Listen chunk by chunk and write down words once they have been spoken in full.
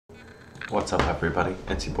What's up, everybody?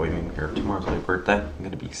 It's your boy Meme here. Tomorrow's my birthday. I'm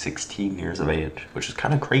gonna be 16 years of age, which is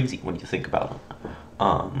kind of crazy when you think about it.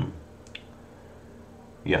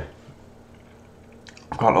 Yeah.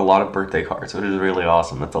 I've got a lot of birthday cards, which is really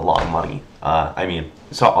awesome. That's a lot of money. I mean,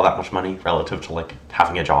 it's not all that much money relative to like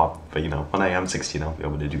having a job, but you know, when I am 16, I'll be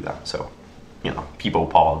able to do that. So, you know, people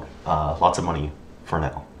pog, lots of money for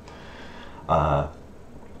now.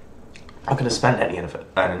 I'm not gonna spend any of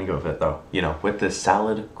it though. You know, with this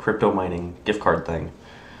salad crypto mining gift card thing,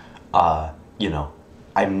 you know,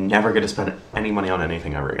 I'm never gonna spend any money on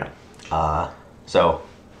anything ever again. So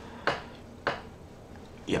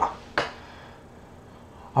yeah.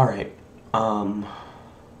 All right.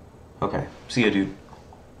 Okay. See ya, dude.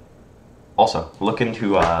 Also, look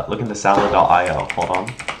into salad.io. Hold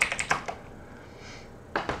on.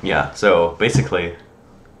 Yeah. So basically.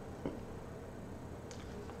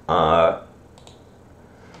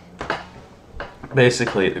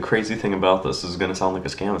 Basically, the crazy thing about this is gonna sound like a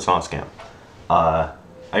scam. It's not a scam. I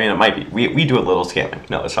mean, it might be. We do a little scamming.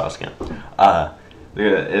 No, it's not a scam.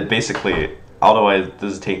 It basically, although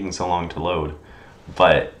this is taking so long to load,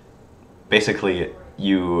 but basically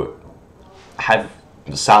you have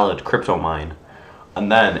the salad crypto mine,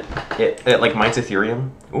 and then it like mines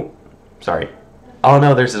Ethereum. Oh, sorry. Oh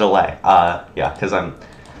no, there's a delay. Yeah, because I'm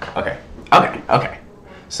okay.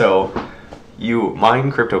 So you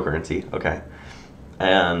mine cryptocurrency, okay,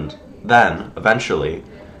 and then eventually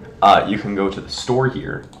you can go to the store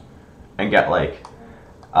here and get like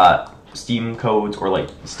Steam codes or like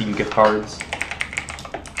Steam gift cards.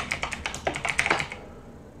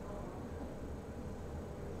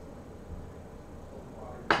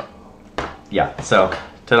 Yeah, so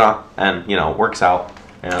ta-da, and you know, works out,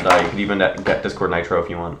 and you could even get Discord Nitro if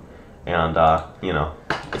you want, and you know,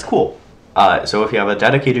 it's cool. So if you have a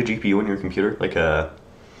dedicated GPU in your computer, like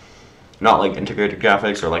not like integrated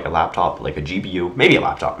graphics or like a laptop, like a GPU, maybe a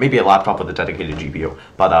laptop with a dedicated GPU,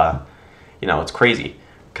 but you know, it's crazy,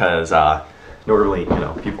 because normally, you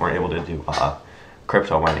know, people aren't able to do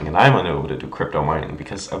crypto mining, and I'm unable to do crypto mining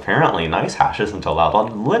because apparently NiceHash isn't allowed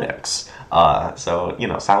on Linux. So, you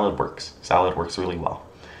know, Salad works really well,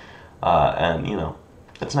 and you know,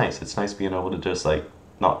 it's nice being able to just like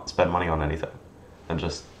not spend money on anything and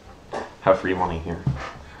just have free money here.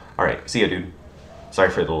 All right, see ya, dude. Sorry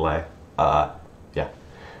for the delay.